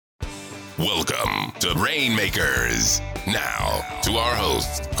Welcome to Rainmakers. Now, to our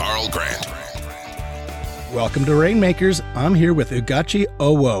host, Carl Grant. Welcome to Rainmakers. I'm here with Ugachi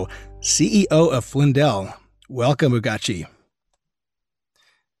Owo, CEO of Flindell. Welcome, Ugachi.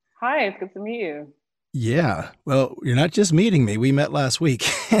 Hi, it's good to meet you. Yeah, well, you're not just meeting me. We met last week,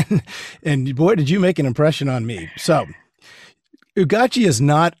 and boy, did you make an impression on me. So, Ugachi is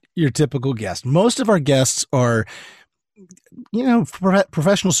not your typical guest. Most of our guests are,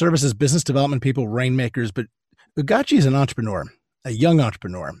 professional services, business development people, rainmakers, but Ugachi is an entrepreneur, a young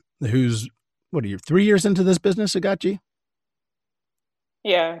entrepreneur who's, 3 years into this business, Ugachi?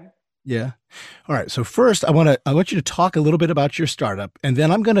 Yeah. Yeah. All right. So first, I want you to talk a little bit about your startup, and then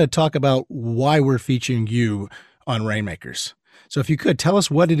I'm going to talk about why we're featuring you on Rainmakers. So if you could tell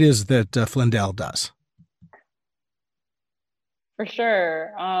us what it is that Flindell does. For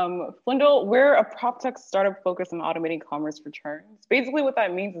sure. Flindell, we're a prop tech startup focused on automating commerce returns. Basically, what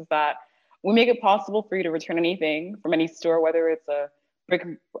that means is that we make it possible for you to return anything from any store, whether it's a brick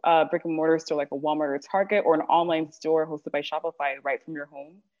and mortar store like a Walmart or Target, or an online store hosted by Shopify right from your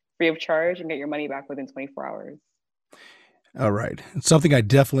home, free of charge, and get your money back within 24 hours. All right. It's something I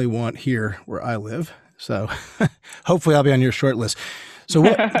definitely want here where I live. So hopefully I'll be on your short list. So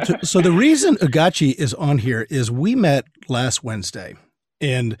the reason Ugachi is on here is we met last Wednesday.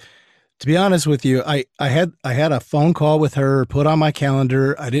 And to be honest with you, I had a phone call with her put on my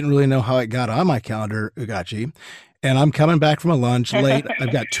calendar. I didn't really know how it got on my calendar, Ugachi. And I'm coming back from a lunch late.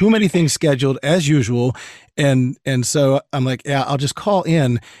 I've got too many things scheduled as usual. And so I'm like, yeah, I'll just call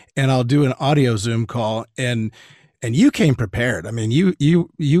in and I'll do an audio Zoom call. And you came prepared. I mean, you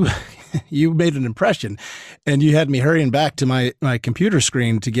you made an impression, and you had me hurrying back to my computer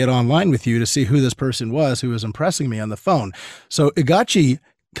screen to get online with you to see who this person was who was impressing me on the phone. So Ugachi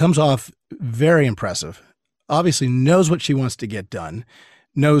comes off very impressive, obviously knows what she wants to get done,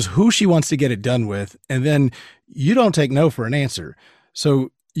 knows who she wants to get it done with, and then you don't take no for an answer.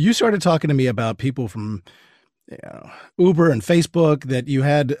 So you started talking to me about people from Uber and Facebook that you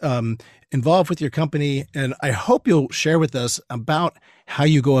had involved with your company. And I hope you'll share with us about how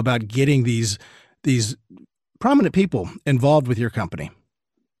you go about getting these prominent people involved with your company.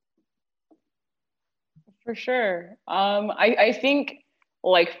 For sure. I think,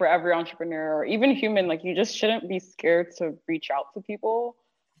 like, for every entrepreneur or even human, like, you just shouldn't be scared to reach out to people,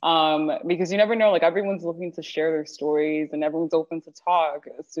 because you never know, like, everyone's looking to share their stories and everyone's open to talk,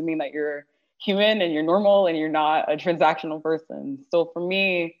 assuming that you're human and you're normal and you're not a transactional person. So for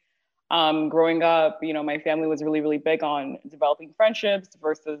me, growing up, my family was really, really big on developing friendships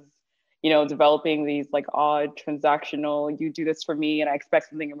versus, developing these like odd transactional, you do this for me and I expect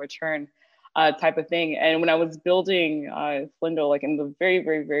something in return type of thing. And when I was building Flindell, like in the very,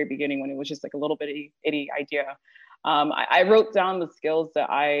 very, very beginning, when it was just like a little bitty idea, I wrote down the skills that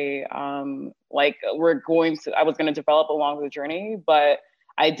I was going to develop along the journey, but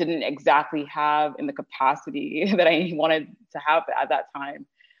I didn't exactly have in the capacity that I wanted to have at that time.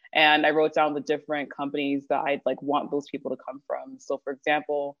 And I wrote down the different companies that I'd like want those people to come from. So for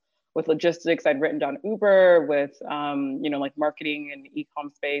example, with logistics, I'd written down Uber. With, like marketing and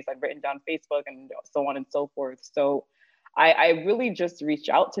e-com space, I'd written down Facebook and so on and so forth. So I really just reached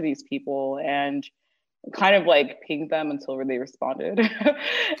out to these people and kind of like pinged them until they responded.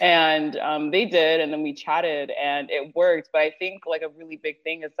 And they did, and then we chatted and it worked. But I think like a really big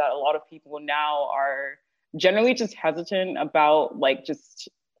thing is that a lot of people now are generally just hesitant about like just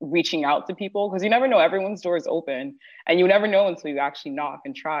reaching out to people, because you never know, everyone's door is open and you never know until you actually knock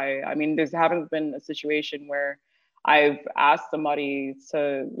and try. I mean, there's haven't been a situation where I've asked somebody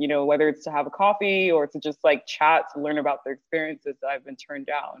to, whether it's to have a coffee or to just like chat to learn about their experiences, that I've been turned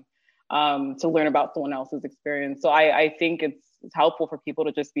down. To learn about someone else's experience. So I think it's helpful for people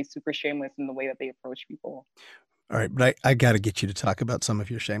to just be super shameless in the way that they approach people. All right, but I got to get you to talk about some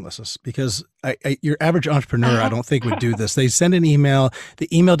of your shamelessness, because your average entrepreneur, I don't think, would do this. They send an email, the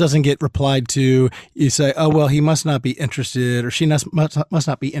email doesn't get replied to. You say, oh, well, he must not be interested, or she must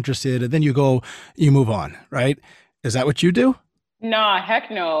not be interested. And then you move on, right? Is that what you do? Nah, heck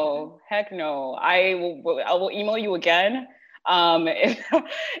no. I will email you again.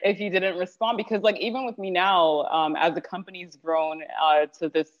 If you didn't respond, because like even with me now, as the company's grown to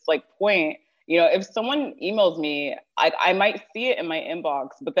this like point, if someone emails me, I might see it in my inbox,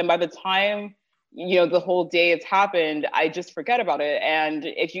 but then by the time the whole day it's happened, I just forget about it. And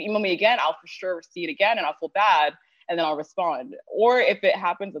if you email me again, I'll for sure see it again and I'll feel bad and then I'll respond. Or if it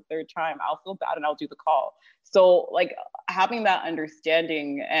happens a third time, I'll feel bad and I'll do the call. So like having that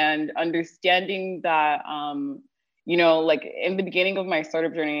understanding and understanding that like in the beginning of my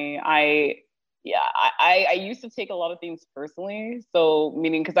startup journey, I Yeah, I used to take a lot of things personally. So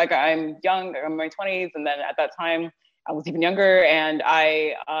meaning because like I'm young, I'm in my 20s, and then at that time I was even younger, and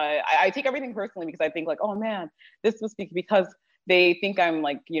I take everything personally because I think like, oh man, this must be because they think I'm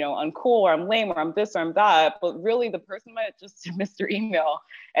like, you know, uncool or I'm lame or I'm this or I'm that. But really the person might just miss their email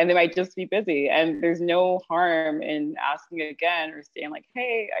and they might just be busy. And there's no harm in asking again or saying like,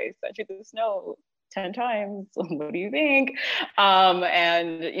 hey, I sent you this note 10 times. What do you think?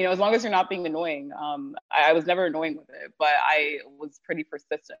 And, you know, as long as you're not being annoying, I was never annoying with it, but I was pretty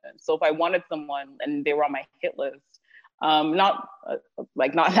persistent. So if I wanted someone and they were on my hit list, not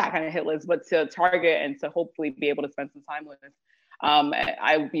like not that kind of hit list, but to target and to hopefully be able to spend some time with,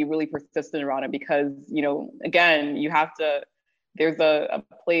 I would be really persistent around it because, you know, again, you have to, there's a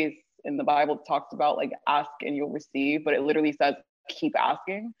place in the Bible that talks about like ask and you'll receive, but it literally says keep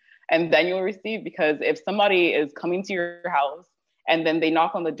asking and then you'll receive. Because if somebody is coming to your house and then they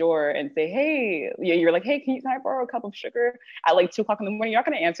knock on the door and say, hey, you're like, hey, can I borrow a cup of sugar at like 2 o'clock in the morning? You're not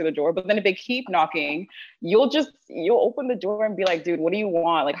going to answer the door. But then if they keep knocking, you'll open the door and be like, dude, what do you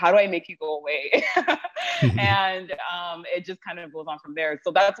want? Like, how do I make you go away? And it just kind of goes on from there.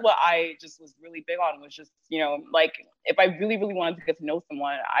 So that's what I just was really big on, was just, you know, like if I really, really wanted to get to know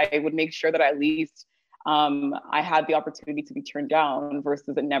someone, I would make sure that at least I had the opportunity to be turned down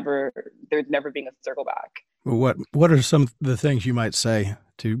versus there's never being a circle back. What are some of the things you might say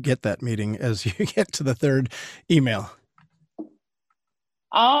to get that meeting as you get to the third email?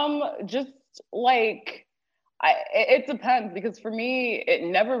 Just like it depends, because for me, it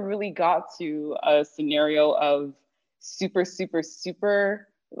never really got to a scenario of super, super, super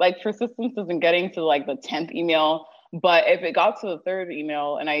like persistence isn't getting to like the 10th email. But if it got to the third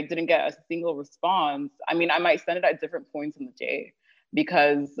email and I didn't get a single response, I mean, I might send it at different points in the day.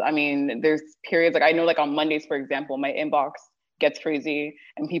 Because I mean, there's periods like I know, like on Mondays, for example, my inbox gets crazy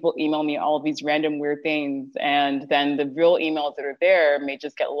and people email me all of these random weird things. And then the real emails that are there may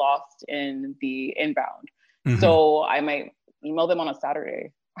just get lost in the inbound. Mm-hmm. So I might email them on a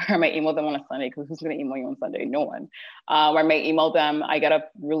Saturday, or I might email them on a Sunday, because who's going to email you on Sunday? No one. Or I might email them. I get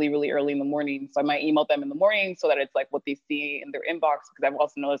up really, really early in the morning. So I might email them in the morning so that it's like what they see in their inbox. Because I've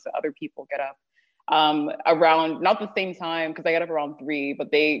also noticed that other people get up around not the same time, because I get up around 3,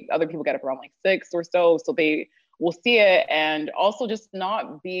 but other people get up around like 6 or so. So they will see it. And also just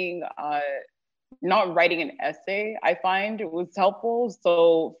not writing an essay, I find it was helpful.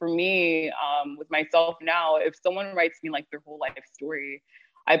 So for me, with myself now, if someone writes me like their whole life story,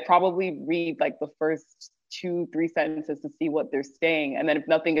 I probably read like the first 2-3 sentences to see what they're saying. And then if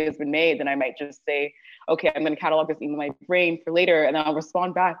nothing has been made, then I might just say, okay, I'm going to catalog this in my brain for later. And then I'll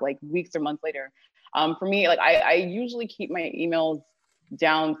respond back like weeks or months later. For me, like I usually keep my emails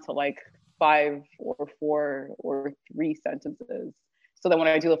down to like 5 or 4 or 3 sentences. So that when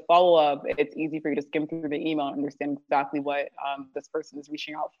I do the follow-up, it's easy for you to skim through the email and understand exactly what this person is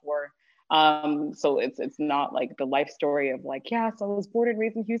reaching out for. So it's not like the life story of like, yeah, so I was born and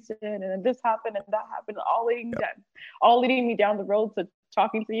raised in Houston and then this happened and that happened, all leading me down the road to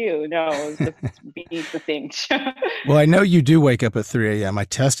talking to you. No, it's just be succinct. Well, I know you do wake up at 3 a.m. I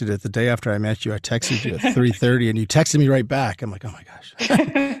tested it the day after I met you. I texted you at 3:30 and you texted me right back. I'm like, oh my gosh.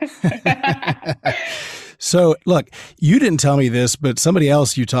 So look, you didn't tell me this, but somebody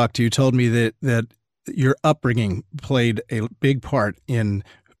else you talked to told me that your upbringing played a big part in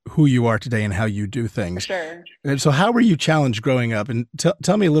who you are today and how you do things. For sure. And so how were you challenged growing up? And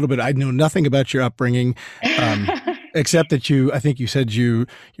tell me a little bit. I know nothing about your upbringing, except that I think you said your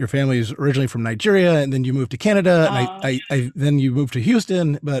family is originally from Nigeria and then you moved to Canada and then you moved to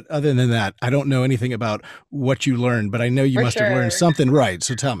Houston. But other than that, I don't know anything about what you learned, but I know you must have learned something, right?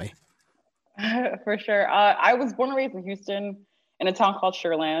 So tell me. For sure. I was born and raised in Houston in a town called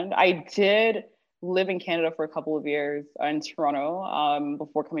Sugarland. I did live in Canada for a couple of years in Toronto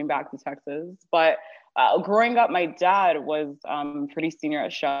before coming back to Texas. But growing up, my dad was pretty senior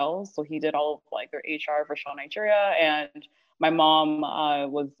at Shell. So he did all of like their HR for Shell Nigeria. And my mom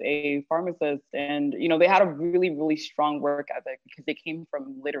was a pharmacist. And, you know, they had a really, really strong work ethic because they came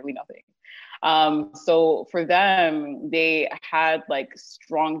from literally nothing. So for them, they had like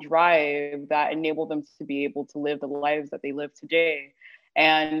strong drive that enabled them to be able to live the lives that they live today.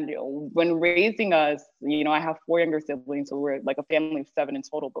 And when raising us, you know, I have 4 younger siblings, so we're like a family of 7 in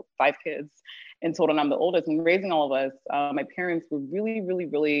total, but 5 kids in total, and I'm the oldest. And raising all of us, my parents were really, really,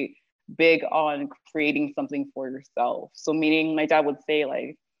 really big on creating something for yourself. So meaning my dad would say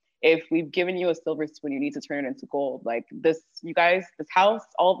like, if we've given you a silver spoon, you need to turn it into gold. Like this, you guys, this house,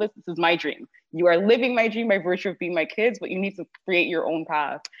 all this is my dream. You are living my dream by virtue of being my kids, but you need to create your own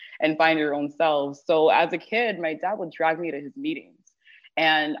path and find your own selves. So as a kid, my dad would drag me to his meetings.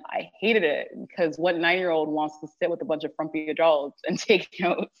 And I hated it because what 9-year-old wants to sit with a bunch of frumpy adults and take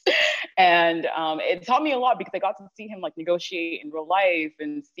notes? And it taught me a lot because I got to see him like negotiate in real life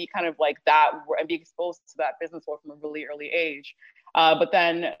and see kind of like that and be exposed to that business world from a really early age. But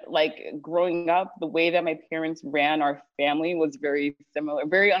then like growing up, the way that my parents ran our family was very similar,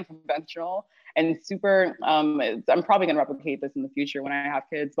 very unconventional and super, I'm probably gonna replicate this in the future when I have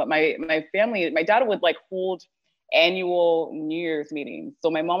kids, but my family, my dad would like hold annual New Year's meetings.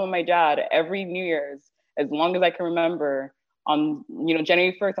 So my mom and my dad, every New Year's, as long as I can remember, on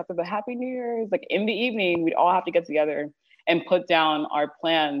January 1st, after the Happy New Year's, like in the evening, we'd all have to get together and put down our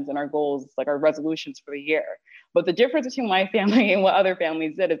plans and our goals, like our resolutions for the year. But the difference between my family and what other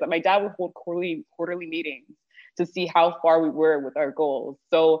families did is that my dad would hold quarterly meetings to see how far we were with our goals.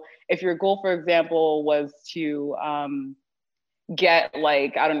 So if your goal, for example, was to get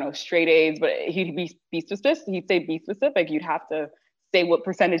like, I don't know, straight A's, but he'd be specific. He'd say, be specific. You'd have to say what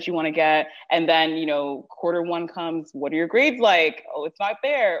percentage you want to get. And then, quarter one comes, what are your grades like? Oh, it's not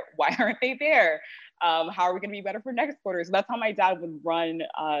there. Why aren't they there? How are we going to be better for next quarter? So that's how my dad would run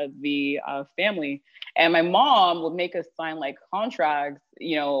the family. And my mom would make us sign like contracts,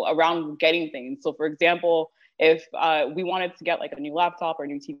 around getting things. So for example, if we wanted to get like a new laptop or a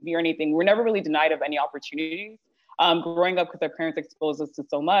new TV or anything, we're never really denied of any opportunities. Growing up, because our parents exposed us to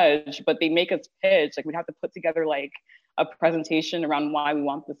so much, but they make us pitch, like we'd have to put together like a presentation around why we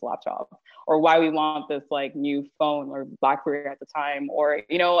want this laptop or why we want this like new phone or BlackBerry at the time, or,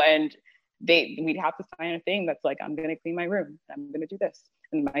 and we'd have to sign a thing that's like, I'm going to clean my room. I'm going to do this.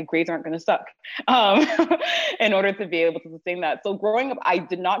 And my grades aren't going to suck in order to be able to sustain that. So growing up, I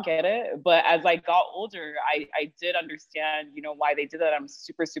did not get it. But as I got older, I did understand, why they did that. I'm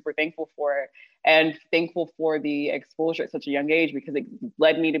super, super thankful for it and thankful for the exposure at such a young age because it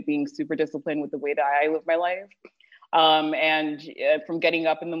led me to being super disciplined with the way that I live my life. And from getting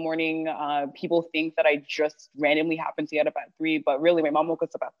up in the morning, people think that I just randomly happen to get up at 3, but really my mom woke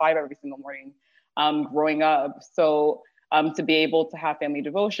us up at 5 every single morning growing up. So to be able to have family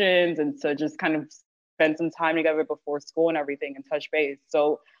devotions and to just kind of spend some time together before school and everything and touch base.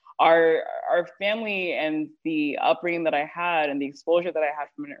 So our family and the upbringing that I had and the exposure that I had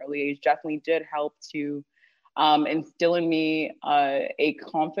from an early age definitely did help to instill in me a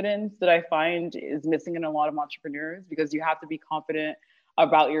confidence that I find is missing in a lot of entrepreneurs, because you have to be confident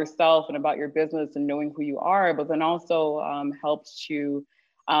about yourself and about your business and knowing who you are, but then also it helped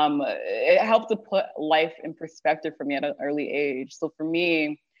to put life in perspective for me at an early age. So for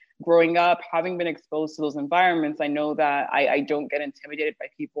me, growing up, having been exposed to those environments, I know that I don't get intimidated by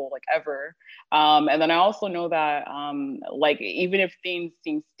people like ever. And then I also know that like, even if things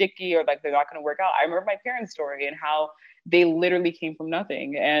seem sticky or like they're not going to work out, I remember my parents' story and how they literally came from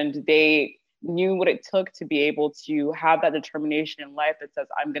nothing and they knew what it took to be able to have that determination in life that says,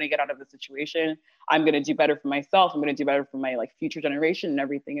 I'm going to get out of the situation. I'm going to do better for myself. I'm going to do better for my like future generation and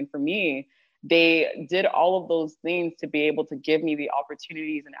everything. And for me, they did all of those things to be able to give me the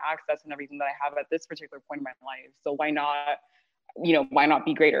opportunities and access and everything that I have at this particular point in my life. So why not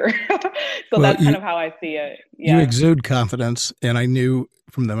be greater? So well, that's kind of how I see it. Yeah. You exude confidence. And I knew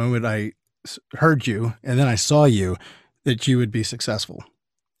from the moment I heard you and then I saw you that you would be successful.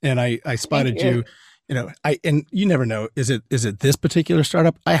 And I spotted you, and you never know, is it this particular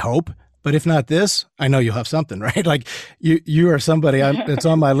startup? I hope. But if not this, I know you'll have something, right? Like you are somebody that's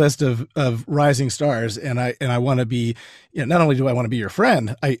on my list of rising stars. And I want to be, not only do I want to be your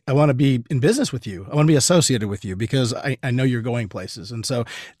friend, I want to be in business with you. I want to be associated with you because I know you're going places. And so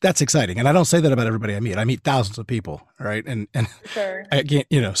that's exciting. And I don't say that about everybody I meet. I meet thousands of people, right? And sure. I can't,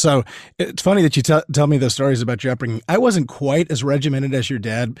 so it's funny that you tell me those stories about your upbringing. I wasn't quite as regimented as your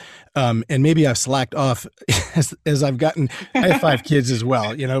dad. And maybe I've slacked off as I've gotten, I have 5 kids as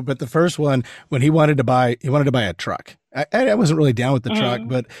well, but the first one, when he wanted to buy a truck. I wasn't really down with the truck,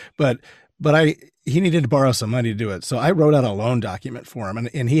 but he needed to borrow some money to do it. So I wrote out a loan document for him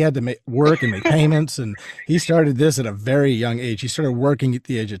and he had to work and make payments. And he started this at a very young age. He started working at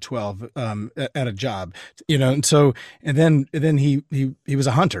the age of 12 at a job, and then he was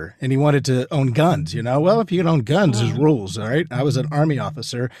a hunter and he wanted to own guns, Well, if you can own guns, there's rules. All right. I was an Army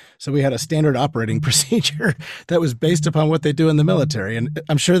officer. So we had a standard operating procedure that was based upon what they do in the military. And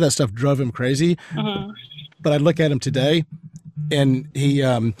I'm sure that stuff drove him crazy, but I look at him today and he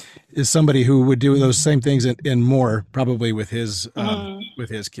is somebody who would do those same things and more probably with his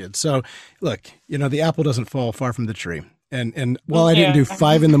kids. So look, the apple doesn't fall far from the tree. And while I didn't do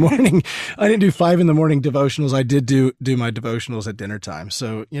 5 in the morning, devotionals. I did do my devotionals at dinner time.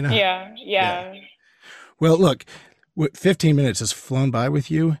 So, Yeah. Well, look, 15 minutes has flown by with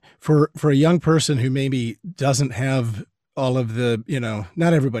you for a young person who maybe doesn't have all of the,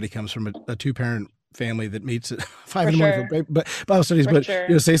 not everybody comes from a two-parent family that meets at 5 in the morning for Bible studies, but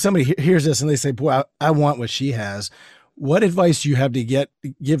say somebody hears this and they say, boy, I want what she has. What advice do you have to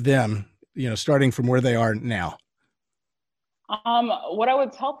give them, starting from where they are now? What I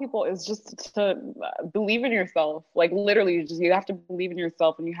would tell people is just to believe in yourself. Like literally, you have to believe in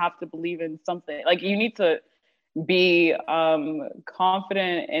yourself, and you have to believe in something. Like you need to be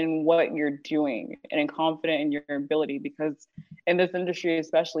confident in what you're doing and confident in your ability, because in this industry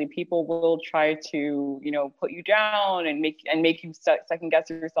especially, people will try to put you down and make you second guess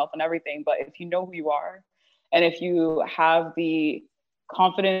yourself and everything. But if you know who you are, and if you have the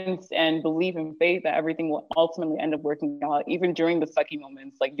confidence and belief and faith that everything will ultimately end up working out, even during the sucky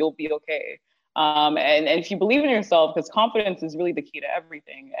moments, like you'll be okay. And if you believe in yourself, because confidence is really the key to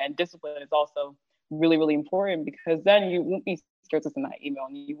everything, and discipline is also really, really important, because then you won't be scared to send that email,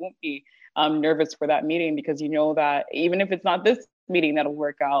 and you won't be nervous for that meeting, because you know that even if it's not this meeting that'll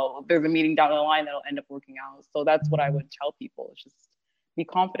work out, there's a meeting down the line that'll end up working out. So that's what I would tell people, is just be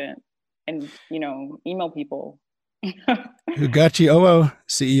confident and, email people. Ugachi Owo,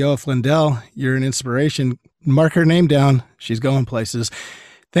 CEO of Flindell, you're an inspiration. Mark her name down. She's going places.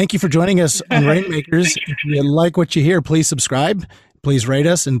 Thank you for joining us on Rainmakers. If you like what you hear, please subscribe, please rate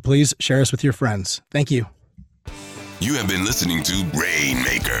us, and please share us with your friends. Thank you. You have been listening to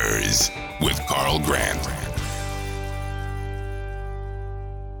Rainmakers with Carl Grant.